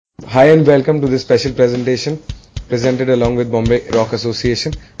Hi and welcome to this special presentation presented along with Bombay Rock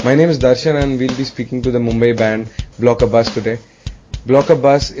Association. My name is Darshan and we'll be speaking to the Mumbai band Block a Bus today. Block a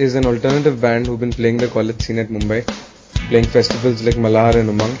Bus is an alternative band who've been playing the college scene at Mumbai, playing festivals like Malhar and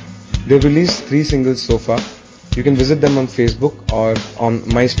Umang. They've released 3 singles so far. You can visit them on Facebook or on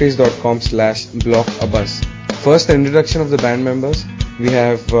myspace.com/blockabus. First, the introduction of the band members. We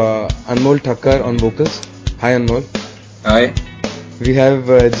have Anmol Thakkar on vocals. Hi Anmol. Hi. We have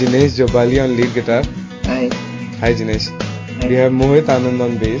Jinesh Jobali on lead guitar. Hi. Hi Jinesh. Hi. We have Mohit Anand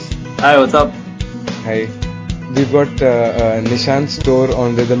on bass. Hi, what's up? Hi. We've got Nishant Store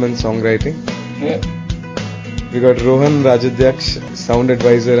on rhythm and songwriting. Yeah. We got Rohan Rajadhyaksh, sound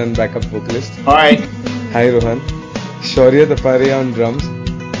advisor and backup vocalist. Hi. Hi Rohan. Shaurya Taparia on drums.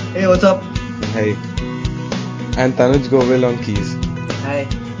 Hey, what's up? Hi. And Tanuj Govil on keys. Hi.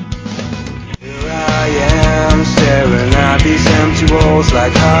 Here I am staring at these empty walls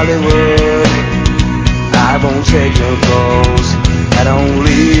like Hollywood. I won't take no calls. I don't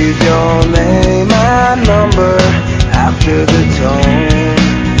leave your name and number after the tone.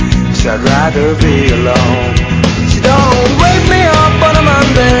 'Cause I'd rather be alone. So don't wake me up on a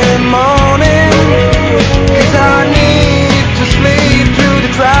Monday morning, 'cause I need to sleep through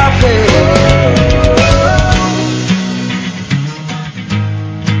the traffic.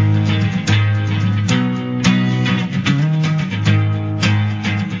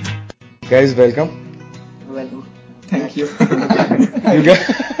 Guys, welcome. Welcome. Thank you. You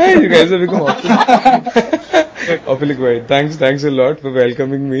guys have become awfully quiet. Thanks a lot for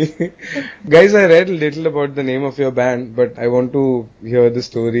welcoming me. Guys, I read a little about the name of your band, but I want to hear the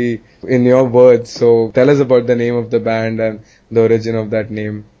story in your words. So tell us about the name of the band and the origin of that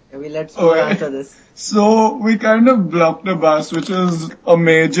name. Let's answer this. So we kind of blocked a bus, which is a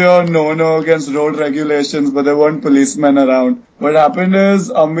major no-no against road regulations, but there weren't policemen around. What happened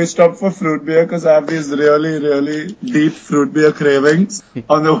is we stopped for fruit beer because I have these really, really deep fruit beer cravings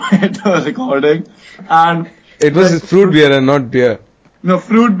on the way to a recording. And It was fruit beer and not beer. no,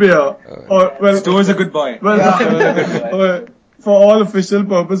 fruit beer. Stu is a good boy. For all official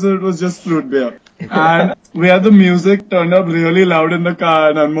purposes, it was just fruit beer. And we had the music turned up really loud in the car,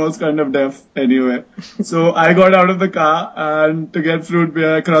 and Anmol's kind of deaf anyway. So I got out of the car and to get fruit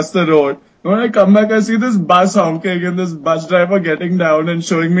beer, I crossed the road. When I come back, I see this bus honking and this bus driver getting down and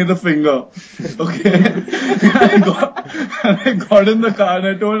showing me the finger. Okay. I got in the car and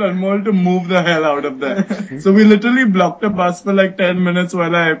I told Anmol to move the hell out of there. So we literally blocked the bus for like 10 minutes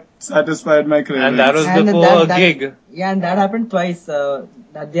while I satisfied my cravings. And that was before a gig. Yeah, and that happened twice.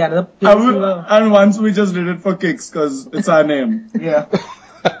 At the other place And once we just did it for kicks because it's our name. Yeah.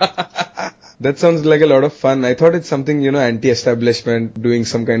 That sounds like a lot of fun. I thought it's something, anti-establishment, doing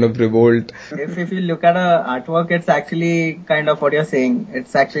some kind of revolt. If you look at a artwork, it's actually kind of what you're saying.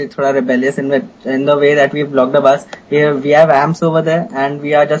 It's actually thoda rebellious in the way that we've blocked the bus. We have amps over there and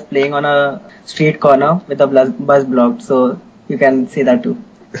we are just playing on a street corner with the bus blocked. So you can see that too.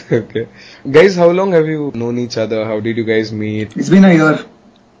 Okay. Guys, how long have you known each other? How did you guys meet? It's been a year.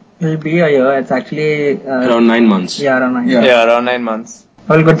 It'll be a year. It's actually... Around 9 months. Yeah, around 9 Yeah, around 9 months.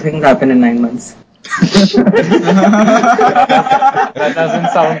 All good things happen in 9 months. That doesn't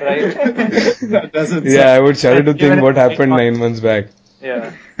sound right. That doesn't Yeah, I would shudder to think what happened 9 months back. Yeah.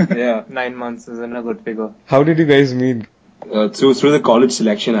 9 months isn't a good figure. How did you guys meet? Through the college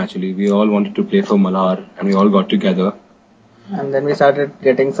selection actually. We all wanted to play for Malhar and we all got together. And then we started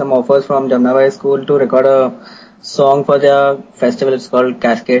getting some offers from Jamnabai school to record a song for their festival. It's called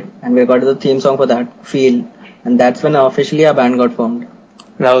Cascade. And we recorded the theme song for that, Feel. And that's when officially our band got formed.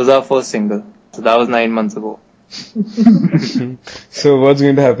 That was our first single. So that was 9 months ago. So what's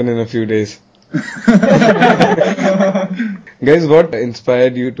going to happen in a few days? Guys, what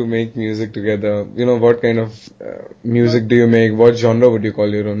inspired you to make music together? What kind of music do you make? What genre would you call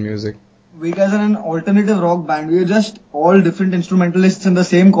your own music? We guys are an alternative rock band. We are just all different instrumentalists in the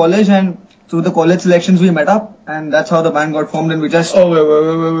same college, and through the college selections we met up, and that's how the band got formed. And we just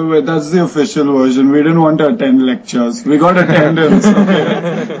wait. That's the official version. We didn't want to attend lectures. We got attendance.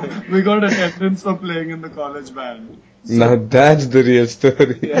 Okay? We got attendance for playing in the college band. Now that's the real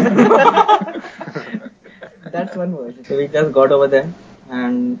story. That's one version. So we just got over there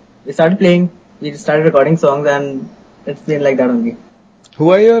and we started playing. We started recording songs, and it's been like that only.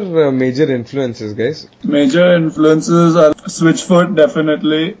 Who are your major influences, guys? Major influences are Switchfoot,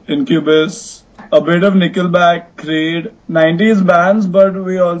 definitely, Incubus, a bit of Nickelback, Creed, 90s bands, but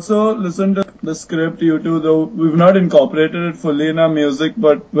we also listen to the Script, U2, though we've not incorporated it fully in our music,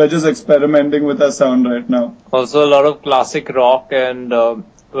 but we're just experimenting with our sound right now. Also a lot of classic rock and, a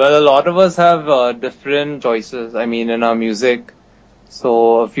lot of us have different choices, in our music.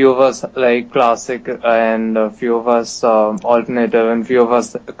 So a few of us like classic and a few of us alternative and few of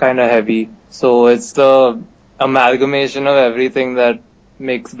us kind of heavy. So it's the amalgamation of everything that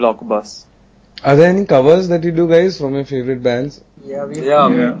makes Blockbus. Are there any covers that you do, guys, from your favorite bands? Yeah, we Yeah.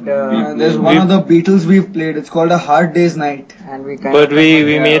 played, There's one of the Beatles we've played. It's called A Hard Day's Night. and we kind But of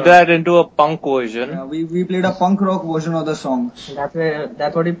we made that into a punk version. Yeah, we played a punk rock version of the song.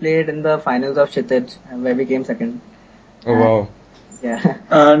 that's what we played in the finals of Kshitij, where we came second. Oh, wow. Yeah.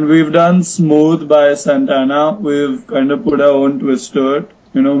 And we've done Smooth by Santana. We've kind of put our own twist to it.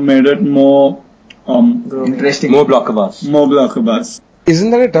 Made it more Interesting. More Blockabus. more Blockabus. Isn't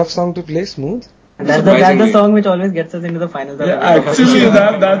that a tough song to play, Smooth? And that's the Surprisingly. song which always gets us into the finals. of Yeah, every actually,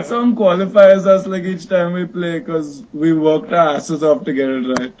 competition. that song qualifies us like each time we play because we worked our asses off to get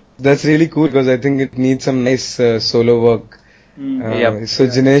it right. That's really cool because I think it needs some nice solo work. Yep. So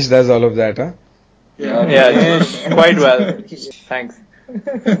Jinesh does all of that, huh? Yeah, quite well. Thanks.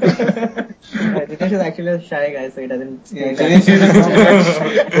 Dinesh is actually a shy guy, so he doesn't. Yeah,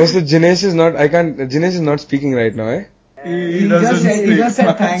 Oh, so Jinesh is not speaking right now, eh? He doesn't he just speak said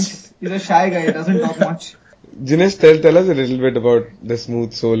much. thanks. He's a shy guy. He doesn't talk much. Jinesh, tell us a little bit about the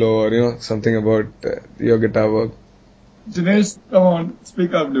Smooth solo or, something about your guitar work. Jinesh, come on,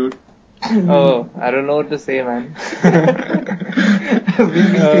 speak up, dude. Oh, I don't know what to say, man. We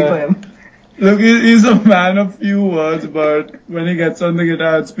speak for him. Look, he's a man of few words, but when he gets on the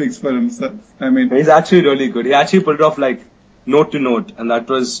guitar, it speaks for himself. I mean, He's actually really good. He actually pulled it off like note to note, and that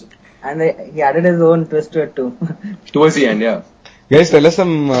was And he added his own twist to it too. towards the end, yeah. Guys, tell us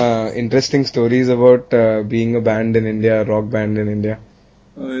some interesting stories about being a band in India, a rock band in India.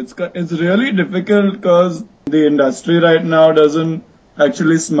 it's really difficult because the industry right now doesn't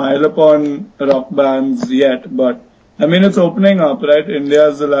actually smile upon rock bands yet, but I mean, it's opening up, right? India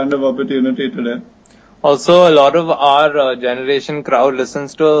is the land of opportunity today. Also, a lot of our generation crowd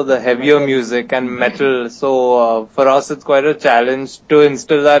listens to the heavier music and metal. So for us, it's quite a challenge to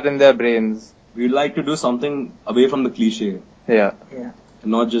instill that in their brains. We'd like to do something away from the cliche Yeah. Yeah.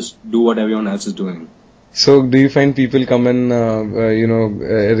 and not just do what everyone else is doing. So, do you find people come and,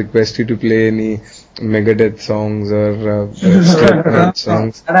 request you to play any Megadeth songs or Slipknot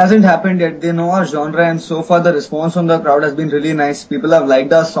songs? That hasn't happened yet. They know our genre, and so far the response from the crowd has been really nice. People have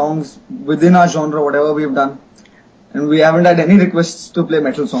liked our songs within our genre, whatever we've done. And we haven't had any requests to play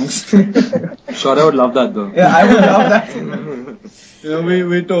metal songs. Sure, I would love that though. Yeah, I would love that.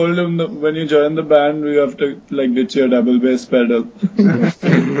 We told him that when you join the band, we have to ditch your double bass pedal.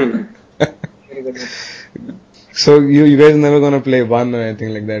 Very good. So, you guys never gonna play one or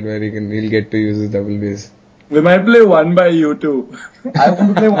anything like that where he'll get to use his double bass? We might play One by U2. I want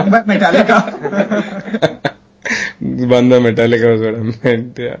to play One by Metallica. Banda Metallica was what I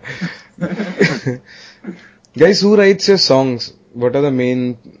meant, yeah. Guys, who writes your songs? What are the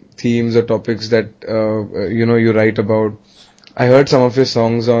main themes or topics that, you write about? I heard some of your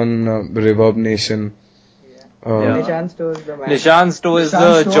songs on Reverb Nation. Nishan Stowe is the man. Nishan Stowe is Nishan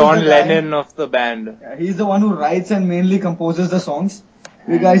the Stowe is John the guy. Lennon of the band. Yeah, he's the one who writes and mainly composes the songs.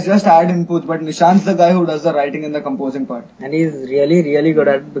 You guys just add inputs, but Nishan's the guy who does the writing and the composing part. And he's really, really good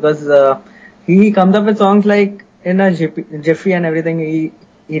at it because he comes up with songs like in a jiffy and everything. He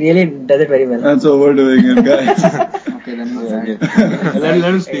really does it very well. That's overdoing it, guys. Okay, then we'll Let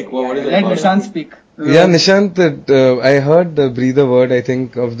him speak. What is it let about? Nishant speak. Yeah, Nishant, I heard Breathe a Word. I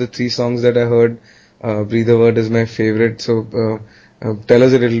think of the 3 songs that I heard, Breathe a Word is my favorite. So, tell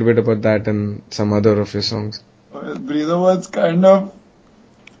us a little bit about that and some other of your songs. Breather was kind of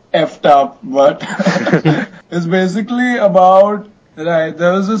effed up, but it's basically about, right,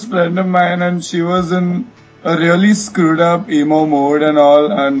 there was this friend of mine and she was in a really screwed up emo mode and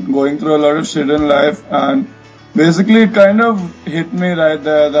all and going through a lot of shit in life, and basically it kind of hit me right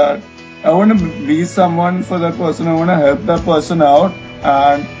there that I want to be someone for that person, I want to help that person out,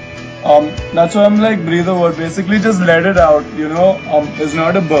 and that's why I'm like, breathe a word, basically just let it out, it's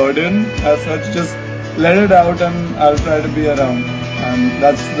not a burden as such, just let it out and I'll try to be around, and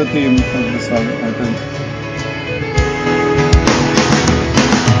that's the theme of the song, I think.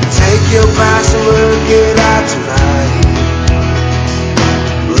 Take your pass and we'll get out tonight.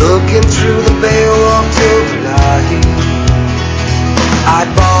 Looking through the veil of daylight, I'd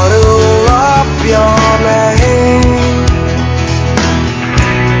bottle up your name.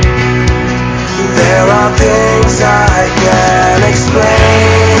 There are things I can't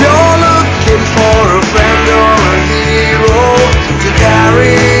explain. You're looking for a friend or a hero to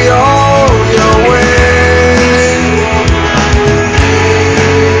carry all your weight,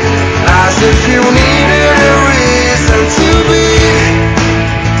 as if you needed a reason to be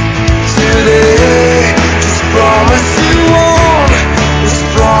today. Just promise you won't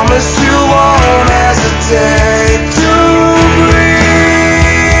promise you won't hesitate to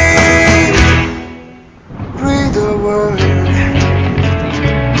breathe the word.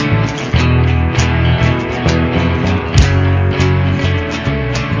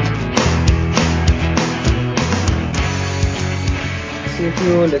 If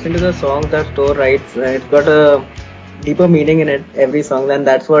you listen to the songs that Store writes, it's got a deeper meaning in it, every song, and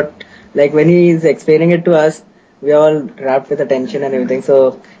that's what, like when he is explaining it to us, we are all wrapped with attention and everything,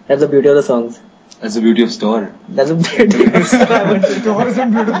 so that's the beauty of the songs. That's the beauty of Store. That's the beauty of the Store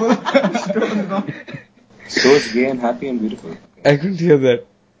isn't beautiful. Store is not. Store's gay and happy and beautiful. I couldn't hear that.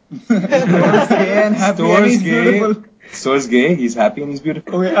 Store's gay and happy and he's beautiful. Store's gay, he's happy and he's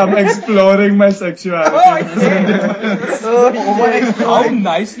beautiful. Okay, I'm exploring my sexuality. How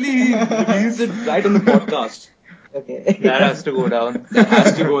nicely he reveals it right on the podcast. Okay. That has to go down. That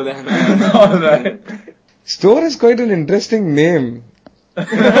has to go there. Alright. Store is quite an interesting name.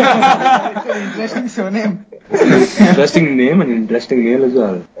 It's an interesting surname. Interesting name and interesting nail as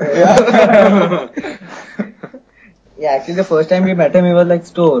well. Yeah, actually the first time we met him, he was like,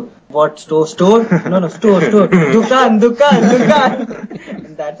 Store. What, store? Store? No, store. Dukan.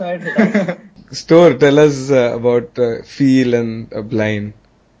 And that's how it hit. Store, tell us about Feel and Blind.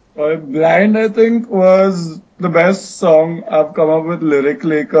 Blind, I think, was the best song I've come up with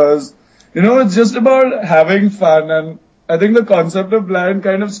lyrically because, it's just about having fun, and I think the concept of Blind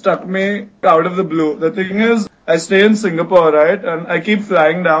kind of struck me out of the blue. The thing is, I stay in Singapore, right, and I keep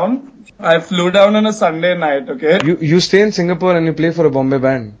flying down. I flew down on a Sunday night, okay? You stay in Singapore and you play for a Bombay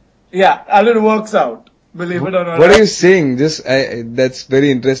band. Yeah, and it works out, believe it or not. What are you saying? That's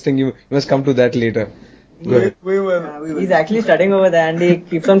very interesting. You must come to that later. Go ahead. We will. He's actually studying over there and he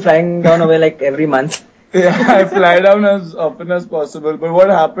keeps on flying down away like every month. Yeah, I fly down as often as possible. But what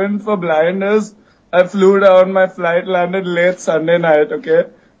happened for Blind is I flew down, my flight landed late Sunday night, okay?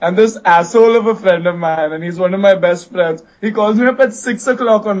 And this asshole of a friend of mine, and he's one of my best friends, he calls me up at 6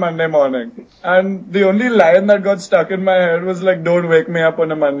 o'clock on Monday morning. And the only line that got stuck in my head was like, don't wake me up on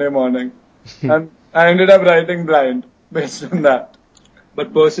a Monday morning. And I ended up writing Blind based on that.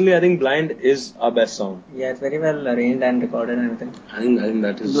 But personally, I think Blind is our best song. Yeah, it's very well arranged and recorded and everything. I think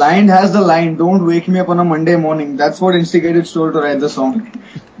that is... Blind has the line, don't wake me up on a Monday morning. That's what instigated Store to write the song.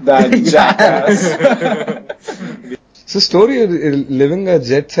 That jackass. So, Story, you're living a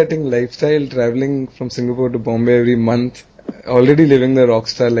jet-setting lifestyle, traveling from Singapore to Bombay every month, already living the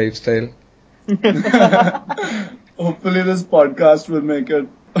rockstar lifestyle. Hopefully this podcast will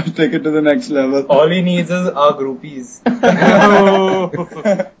take it to the next level. All he needs is our groupies.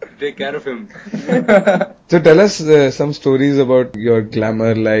 Take care of him. So, tell us some stories about your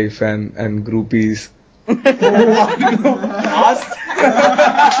glamour life and groupies.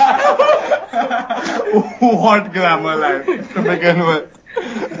 What glamour life to begin with.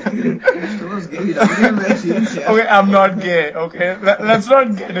 Store's gay, he doesn't even wear jeans, yeah. Okay, I'm not gay, okay? Let's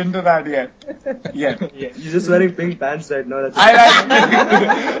not get into that yet. Yeah, you're just wearing pink pants right now. That's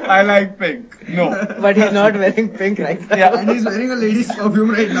I like pink. No. But he's not wearing pink right now. Yeah. And he's wearing a lady's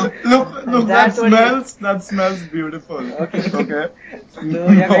perfume right now. Look, That's what that smells beautiful. Okay. So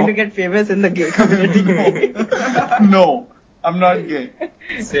you're going to get famous in the gay community. No, I'm not gay.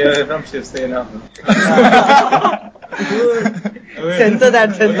 Stay away from Shiv Sena. Censor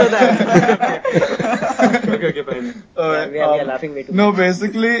that. Okay, fine. We are laughing way too No,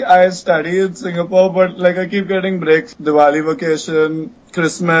 basically, I study in Singapore, but I keep getting breaks. Diwali vacation,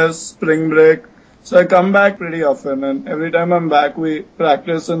 Christmas, spring break. So I come back pretty often, and every time I'm back, we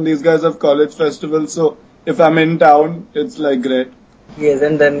practice, and these guys have college festivals, so if I'm in town, it's great. He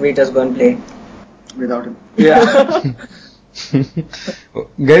isn't, then we just go and play. Without him. Yeah.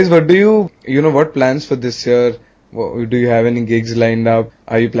 Guys, what plans for this year? Do you have any gigs lined up?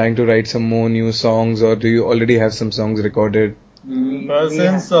 Are you planning to write some more new songs, or do you already have some songs recorded? Well,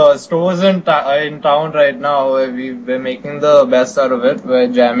 since Store's in town right now, we're making the best out of it. We're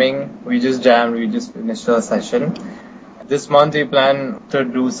jamming. We just jammed. We just finished a session. This month we plan to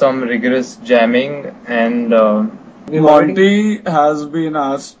do some rigorous jamming, and Monty has been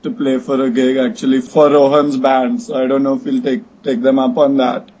asked to play for a gig actually for Rohan's band, so I don't know if we'll take them up on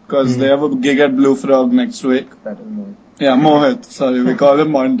that because they have a gig at Blue Frog next week. that is more. Yeah, Mohit. Sorry, we call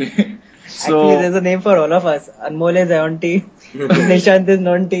him Monty. Actually, there's a name for all of us. Anmol is Auntie, Nishant is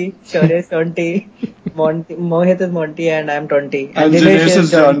Nonty, Shaurya is Tonty, Mohit is Monty, and I'm Tonty. And Jinesh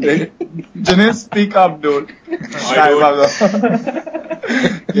is Jonty. Jinesh, speak up, dude.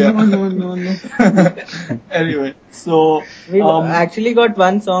 Yeah. No. Anyway, so We actually got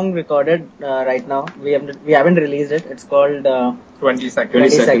one song recorded right now. We haven't released it. It's called 20 seconds. 20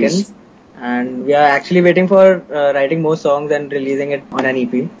 seconds. seconds. and we are actually waiting for writing more songs and releasing it on an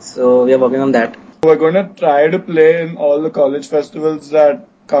EP. So we are working on that. We're going to try to play in all the college festivals that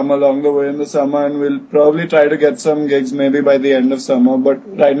come along the way in the summer, and we'll probably try to get some gigs maybe by the end of summer.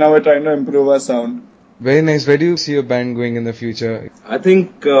 But right now we're trying to improve our sound. Very nice. Where do you see your band going in the future? I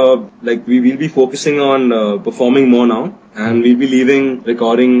think we will be focusing on performing more now, and we'll be leaving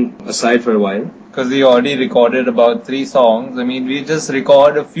recording aside for a while. Because we already recorded about 3 songs. I mean, we just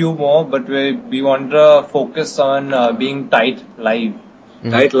record a few more, but we want to focus on being tight live.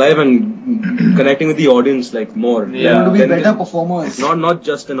 Tight live and connecting with the audience like more. Yeah. To be better performers. Not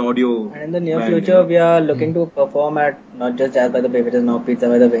just an audio. And in the near band. future, we are looking to perform at not just Jazz by the Bay, which is now Pizza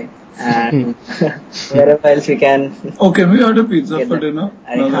by the Bay, and wherever else we can. Oh, can we order pizza Get for that. dinner?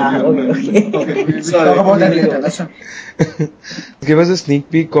 Okay. We'll Talk about that later. That's fine. Give us a sneak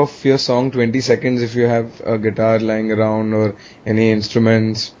peek of your song, 20 seconds, if you have a guitar lying around or any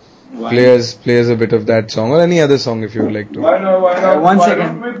instruments. Players a bit of that song or any other song if you would like to. Why not? One Why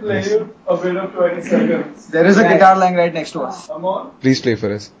second. don't we play you a bit of 20 seconds? There is a guitar lying right next to us. Come on. Please play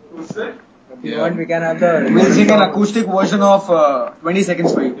for us. Who's it? If you want, we can have the. We'll sing an acoustic version of 20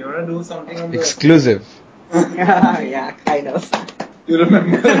 seconds for you. You want to do something on the... Exclusive. Yeah, kind of. You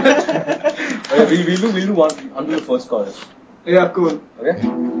remember? We'll do one under the first chorus. Yeah, cool. Okay.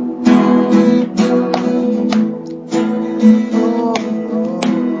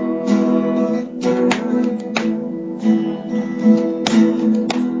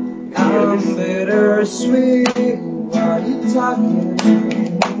 I'm bittersweet while you talking.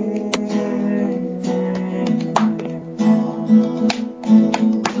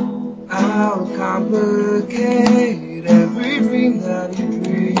 I'll complicate every dream that you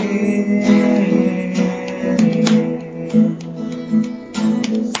dream.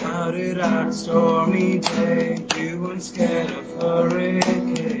 Started out a stormy day, you weren't scared of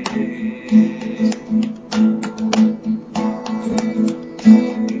hurricanes.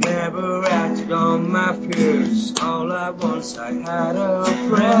 Never acted on my fears. All at once I had a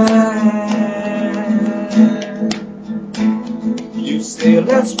friend. You say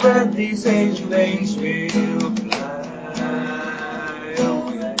let's spread these angel wings, we'll fly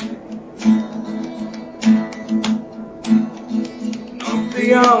away. Not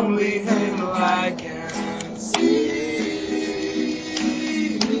the only halo I can see.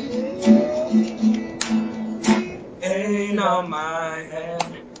 Ain't on my head.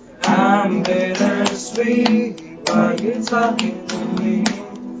 I'm bittersweet while you're talking to me.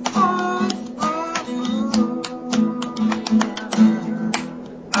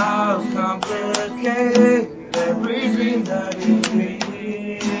 I'll complicate every dream that you dream.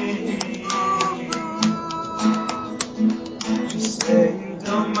 You say you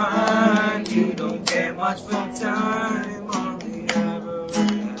don't mind, you don't care much for time on the average.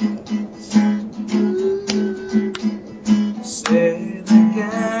 Say it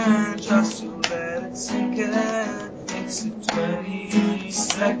again, just to let it sink in. It's a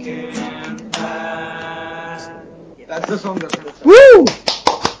 20-second pass. That's the song. Woo!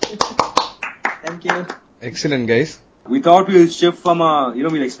 Thank you. Excellent, guys. We thought we'll shift from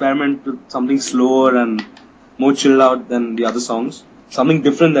we'll experiment with something slower and more chilled out than the other songs. Something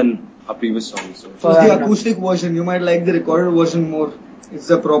different than our previous songs. So. It's the acoustic version. You might like the recorded version more. It's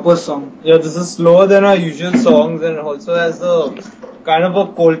a proper song. Yeah, this is slower than our usual songs and also has a kind of a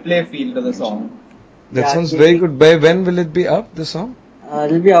Coldplay feel to the song. That Yeah, sounds very good. By when will it be up, the song?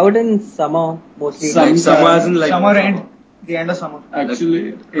 It'll be out in summer mostly. Summer as in like Summer end. The end of summer.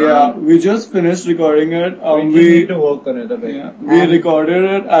 Actually, yeah, we just finished recording it. We need to work on it a bit. Yeah, we recorded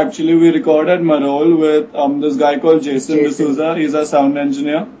it. Actually, we recorded Marol with this guy called Jason D'Souza. He's our sound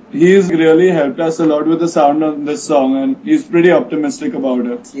engineer. He's really helped us a lot with the sound on this song, and he's pretty optimistic about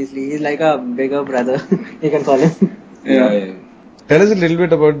it. He's like a bigger brother, you can call him. yeah. Tell us a little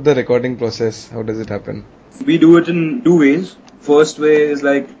bit about the recording process. How does it happen? We do it in 2 ways. First way is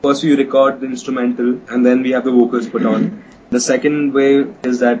first we record the instrumental and then we have the vocals put on. The second way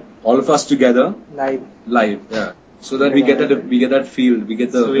is that all of us together Live. yeah. So that we get that feel, we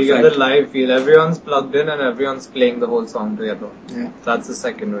get the So we effect. get the live feel. Everyone's plugged in and everyone's playing the whole song together. Yeah. That's the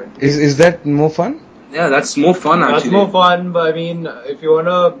second way. Is that more fun? Yeah, that's more fun actually. That's more fun, but I mean, if you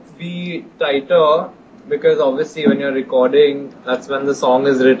wanna be tighter, because obviously when you're recording, that's when the song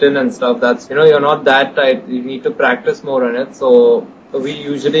is written and stuff. That's, you're not that tight. You need to practice more on it. So we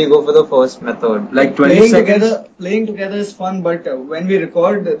usually go for the first method. Like 20 Playing together is fun, but when we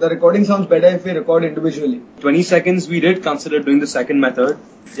record, the recording sounds better if we record individually. 20 seconds we did consider doing the second method.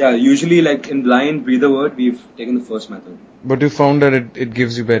 Yeah, usually in blind breather word, we've taken the first method. But you found that it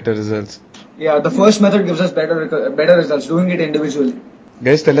gives you better results. Yeah, the first method gives us better results, doing it individually.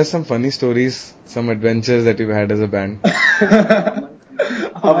 Guys, tell us some funny stories, some adventures that you've had as a band.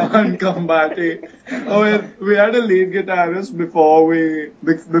 Aman Kambati. We had a lead guitarist before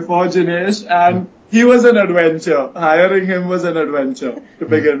Jinesh, and he was an adventure. Hiring him was an adventure to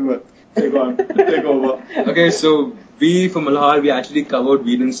begin with. Take over. Okay, so we from Malhar, we actually covered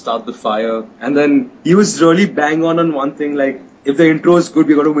We Didn't Start the Fire, and then he was really bang on one thing, like if the intro is good,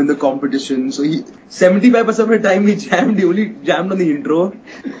 we got to win the competition. So 75% of the time he only jammed on the intro.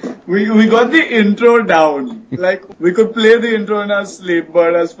 We got the intro down. Like, we could play the intro in our sleep,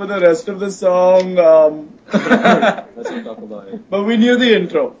 but as for the rest of the song, Let's not talk about it. but we knew the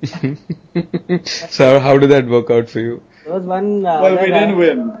intro. So how did that work out for you? There was one. Well, we didn't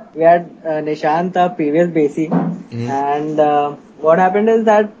win. We had Nishant, our previous bassy, and what happened is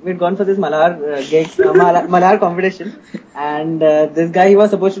that we'd gone for this Malhar gig, Malhar competition, and this guy, he was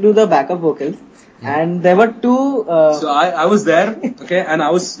supposed to do the backup vocals, and there were two. So I was there, okay, and I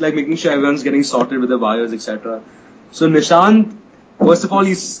was like making sure everyone's getting sorted with the wires, etc. So Nishant, first of all,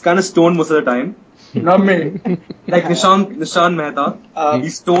 he's kind of stoned most of the time. Not me. Like Nishant Mehta,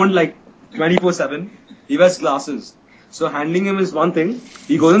 he's stoned like 24/7. He wears glasses. So handling him is one thing.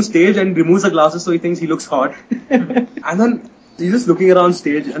 He goes on stage and removes the glasses so he thinks he looks hot. And then he's just looking around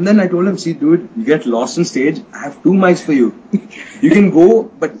stage. And then I told him, see dude, you get lost on stage. I have 2 mics for you. You can go,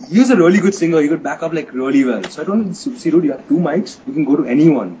 but he's a really good singer. He could back up like really well. So I told him, see dude, you have 2 mics. You can go to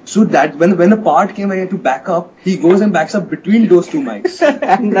anyone. So that when the part came, I had to back up. He goes and backs up between those 2 mics.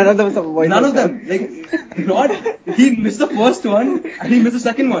 and none of them. None of them. Like, not. He missed the first one and he missed the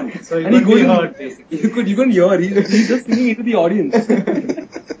second one. So and he goes heard, basically. You couldn't hear. He's just singing into the audience.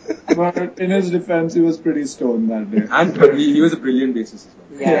 But in his defense, he was pretty stoned that day. And but he was a brilliant bassist as well.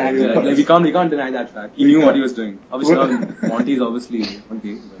 Yeah, Yeah, like, we can't deny that fact. He knew what he was doing. Obviously, Monty's obviously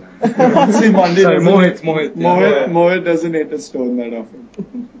Monty. See, Monty Sorry, doesn't- Mohit. Yeah. Mohit doesn't hate a stone that often.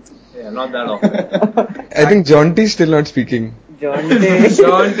 Yeah, not that often. I think John T is still not speaking. John Day.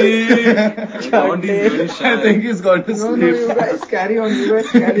 Shanti. Shanti's really shy. I think he's got to sleep. You guys carry on.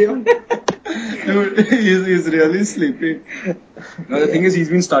 Dude, he's really sleepy. No, the thing is, he's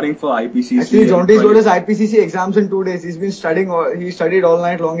been studying for IPCC. Actually, Jonty's got his IPCC exams in 2 days. He's been studying. He studied all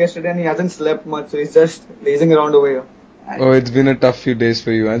night long yesterday, and he hasn't slept much. So he's just lazing around over here. Oh, it's been a tough few days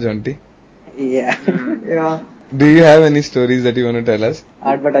for you, huh, John T? Yeah. Yeah. Do you have any stories that you want to tell us?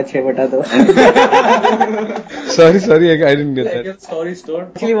 8 bata 6 bata 2. Sorry, I didn't get that. Get story stored.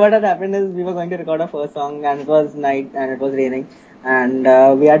 Actually, what had happened is we were going to record our first song, and it was night and it was raining, and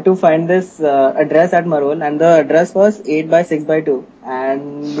we had to find this address at Marol, and the address was 8 by 6 by 2,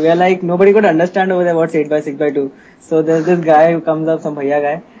 and we are like, nobody could understand over there what's 8 by 6 by 2. So there's this guy who comes up, some bhaiya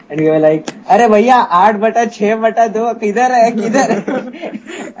guy, and we were like, "Arey bhaiya, 8 bata 6 bata 2 kidhar hai?"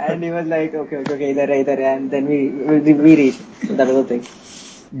 And he was like, "Okay, idhar hai," and then we reached. So that was the thing.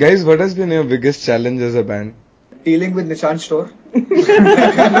 Guys, what has been your biggest challenge as a band? Dealing with Nishant's store.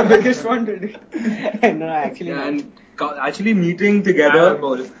 The biggest one today. No, actually, Yeah, not. and actually meeting together.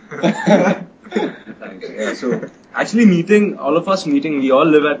 Yeah, so actually all of us meeting, we all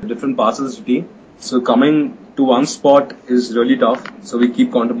live at different parts of the city. So coming to one spot is really tough. So we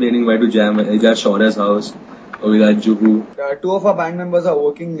keep contemplating where to jam, either at Shaurya's house or either at Juhu. 2 of our band members are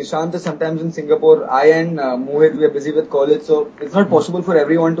working. Nishant is sometimes in Singapore. I and Mohit, we are busy with college, so it's not possible for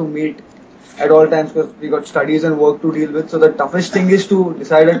everyone to meet at all times because we got studies and work to deal with. So the toughest thing is to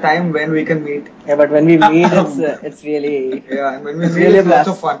decide a time when we can meet. Yeah, but when we meet, it's really. Yeah, and when we It's meet, really it's a lots blast.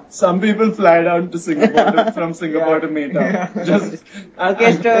 of fun. Some people fly down to Singapore from Singapore to meet up. Just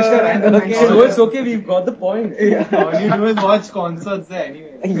Okay, Okay. So it's okay, we've got the point. All you do is watch concerts there anyway.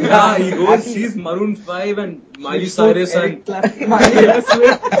 Yeah, he goes, sees Maroon 5 and Miley Cyrus and Justin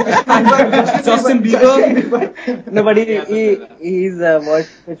Bieber. No, but he's watched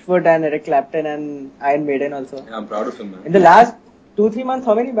Switchfoot and Eric Clapton and Iron Maiden also. Yeah, I'm proud of him, man. In the last 2-3 months,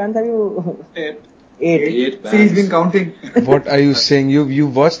 how many bands have you? 8. 8. 8 See, he's been bands. counting. What are you saying? You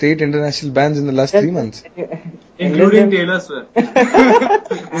watched 8 international bands in the last 3 months. Including Taylor Swift. And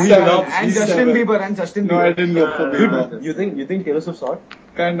Justin Bieber and Justin No, I Bieber. didn't look for Bieber. You think Taylor Swift's hot?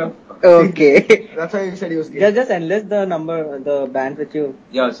 Kind of. Okay. That's why you said he was gay. Just enlist the bands which you.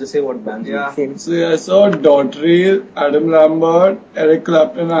 Yeah, just say what bands. Yeah. Seen. So yeah, I saw Daughtry, Adam Lambert, Eric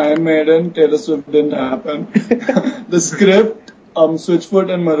Clapton, Iron Maiden, Taylor Swift didn't happen. The Script, Switchfoot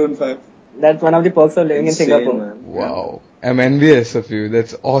and Maroon 5. That's one of the perks of living Insane, in Singapore. man. Wow. I'm envious of you.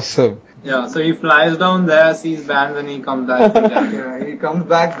 That's awesome. Yeah, so he flies down there, sees bands, and he comes back to jam. Yeah, he comes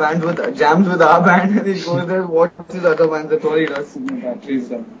back jams with our band and he goes there watches other bands. That's all he does. Please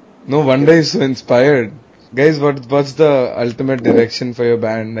don't. No wonder you're so inspired. Guys, what's the ultimate direction for your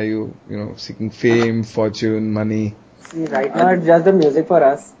band? Are you seeking fame, fortune, money? See, right now it's just the music for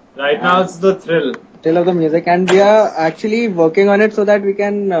us. Right now it's the thrill. Thrill of the music, and we are actually working on it so that we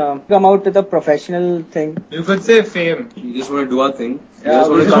can come out with a professional thing. You could say fame. We just want to do our thing. Yeah,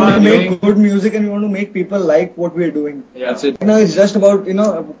 we want just to want to continue. make good music and we want to make people like what we are doing. That's it. Now it's just about,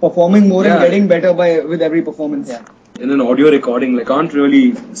 performing more and Yeah. getting better with every performance. Yeah. In an audio recording, I can't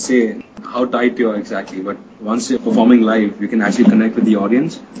really say how tight you are exactly, but once you're performing live, you can actually connect with the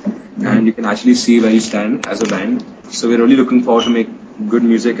audience and you can actually see where you stand as a band. So we're really looking forward to make good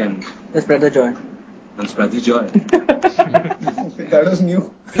music and Let's spread the joy. spread the joy. That was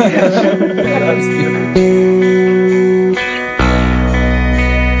new.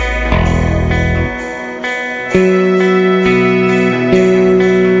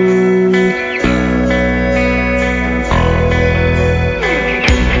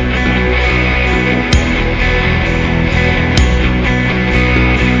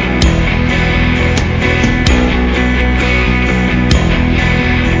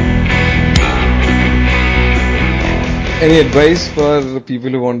 Any advice for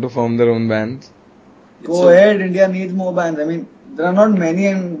people who want to form their own bands? Go ahead, India needs more bands. I mean, there are not many,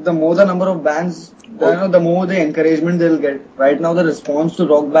 and the more the number of bands, the more the encouragement they'll get. Right now, the response to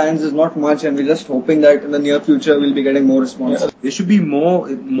rock bands is not much, and we're just hoping that in the near future we'll be getting more response. There should be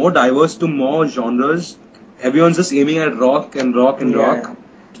more diverse to more genres. Everyone's just aiming at rock and rock and rock.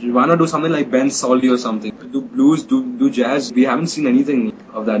 Why not do something like Ben Soldi or something? Do blues, do jazz. We haven't seen anything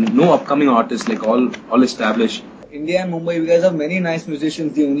of that. No upcoming artists, like all established. India and Mumbai, you guys have many nice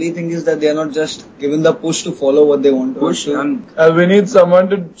musicians. The only thing is that they are not just given the push to follow what they want to. Push do. and We need someone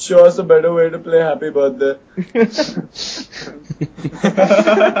to show us a better way to play Happy Birthday.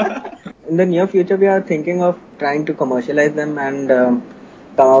 In the near future, we are thinking of trying to commercialize them and come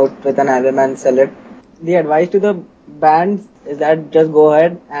out with an album and sell it. The advice to the bands is that just go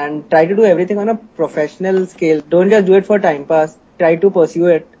ahead and try to do everything on a professional scale. Don't just do it for time pass. Try to pursue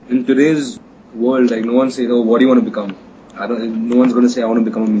it. in today's world, like no one says, "Oh, what do you want to become?" No one's going to say, "I want to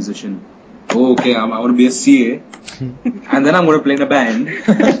become a musician." Oh, okay, I want to be a CA, and then I'm going to play in a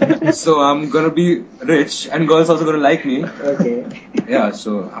band. So I'm going to be rich, and girls also going to like me. Okay. Yeah,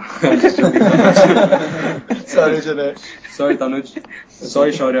 so I'm just joking. Sorry, Janesh. Sorry, Tanuj.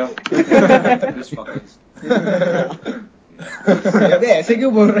 Sorry, Shaurya. Just fuckers. अबे ऐसे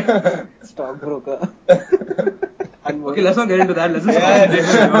क्यों बोल रहा है? Stockbroker. Okay, let's not get into that. Let's just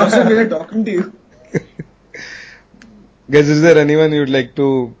Yeah, we are talking to you. Guys, is there anyone you'd like to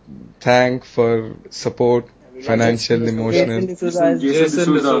thank for support, financial, emotional? Jason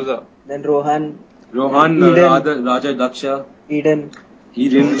Jason D'Souza. Then Rohan, Rohan, Eden. Raja Daksha, Eden.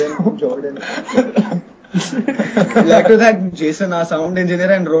 Jordan. We'd like to thank Jason, our sound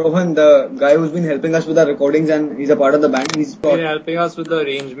engineer, and Rohan, the guy who's been helping us with our recordings, and he's a part of the band. He's Been helping us with the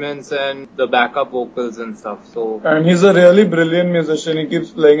arrangements and the backup vocals and stuff. So And he's a really brilliant musician. He keeps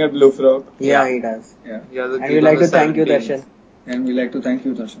playing at Blue Frog. Yeah, he does. yeah. he has a And gig we'd like on to the thank you, 17th. Darshan. And we'd like to thank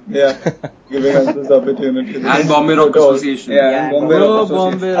you, Darshan. Yeah, giving us this opportunity. and Bombay Rock Association. Yeah, Yeah, and Bombay Bro, Rock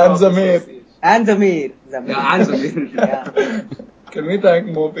Association. Bombay And Rock Zamir. Association. And Zamir. Yeah, and Zamir. Yeah, Can we thank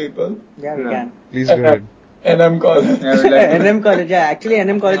more people? yeah, we No. can. Please go ahead. NM College. Yeah, we'd like to NM College, yeah, actually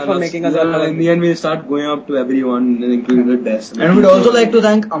NM College for making us all. In the end, we start going up to everyone, including the desk. And we'd also like to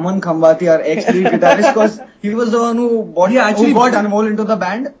thank Aman Khambati, our ex-lead guitarist, because he was the one who brought Anmol into the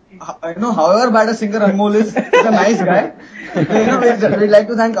band. However bad a singer Anmol is, he's a nice guy. We'd like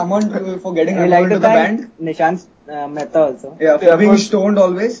to thank Aman for getting We Anmol like into to the thank band. Nishant Mehta also. Yeah, for being stoned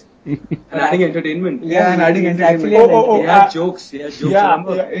always. And adding entertainment. Yeah, and adding He's entertainment. actually He had jokes. He had jokes.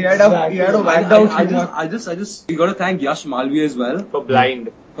 remember? Yeah, He had a whacked out humor. I just, we got to thank Yash Malvi as well. For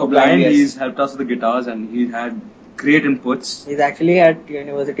blind. For Blind, yes. he's helped us with the guitars and he had great inputs. He's actually at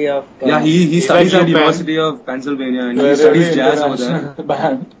University of. Yeah, he studies went at to University of Pennsylvania and We're he a studies really jazz over there. international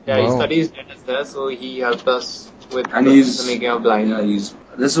band. Yeah, he Wow. studies tennis there, so he helped us with And the he's making of blind. Yeah,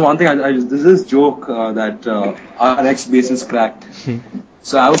 this is one thing. This is joke that our ex bassist cracked.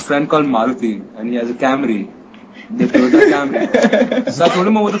 So I have a friend called Maruti, and he has a Camry. The Toyota Camry. So I told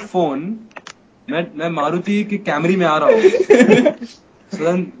him over the phone, मैं Maruti की Camry में आ रहा हूँ. So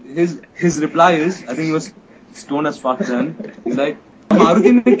then his reply is, I think he was stoned as fuck then. He's like,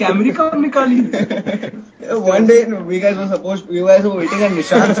 Maruti ने Camry कब निकाली? One day, we guys were waiting at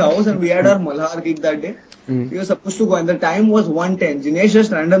Nishant's house and we had our Malhar gig that day. We were supposed to go and the time was 1:10. Jinesh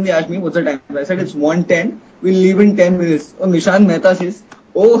just randomly asked me, what's the time? I said, it's 1:10. We'll leave in 10 minutes. Oh, Nishant Mehta says,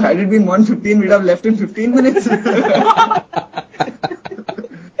 oh, had it been 1:15, we'd have left in 15 minutes.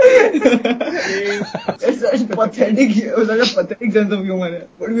 It's such pathetic, it was such a pathetic sense of humor.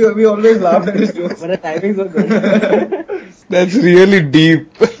 But we always laughed at his jokes. But the timings were good. That's really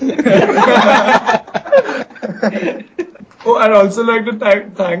deep. Oh, I'd also like to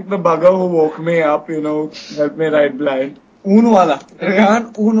thank the bugger who woke me up, helped me ride blind. Oonwala.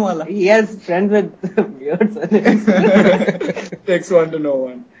 Rehan Oonwala. He has friends with beards on it. Takes one to know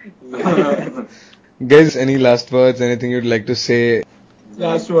one. Guys, any last words? Anything you'd like to say?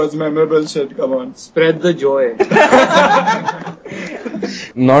 Last words, memorable shit, come on. Spread the joy.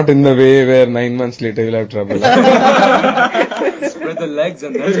 Not in the way where 9 months later you'll have trouble. Spread the legs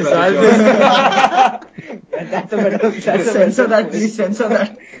and then spread the That's a better. Censor that, please censor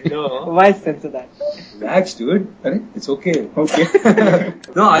that. No. Why censor that? Relax, dude. It's okay. Okay.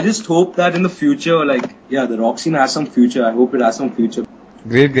 No, I just hope that in the future, the rock scene has some future. I hope it has some future.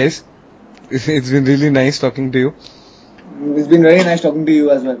 Great, guys. It's been really nice talking to you. It's been very nice talking to you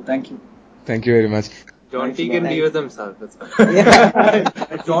as well. Thank you. Thank you very much. John T can be with himself. That's all.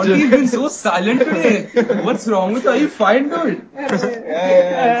 John T has been so silent today. What's wrong with you? Are you fine, dude?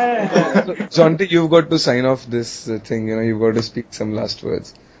 Jonty, you've got to sign off this thing. You've got to speak some last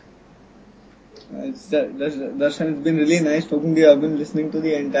words. Darshan, it's been really nice talking to you. I've been listening to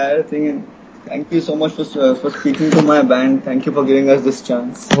the entire thing and thank you so much for speaking to my band. Thank you for giving us this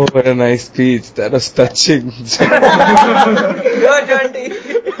chance. Oh, what a nice speech. That was touching. Go, John T.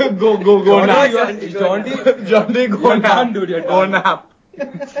 Go nap. John T, Go nap. dude. You're Go done. nap.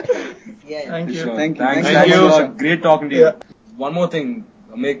 Yeah. Thank you. Thank you. Thank Thank you. you. Great talking to you. Yeah. One more thing.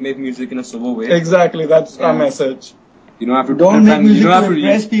 Make music in a sober way. Exactly, that's our message. You don't have to Don't make music you don't have to to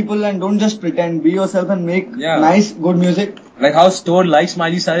impress people and don't just pretend. Be yourself and make Yeah. nice, good music. Like how Stone likes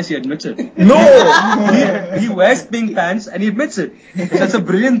Miley Cyrus, he admits it. No! He wears pink pants and he admits it. That's a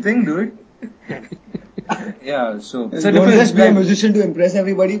brilliant thing, dude. Yeah, so it's a Don't different. just be a musician to impress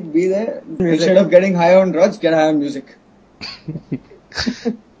everybody. Be there. Instead of getting high on drugs, get high on music.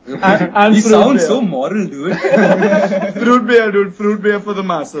 and He fruit sounds beer. so moral, dude. Fruit beer, dude. Fruit beer for the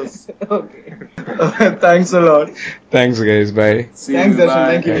masses. Okay. Thanks a lot. Thanks, guys. Bye. See Thanks, you, Darshan. bye.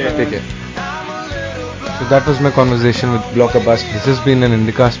 Thank you. Yeah, take care. So that was my conversation with Blocker Bus. This has been an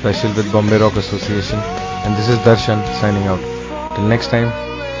Indica special with Bombay Rock Association. And this is Darshan signing out. Till next time,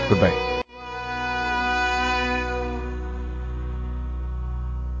 goodbye.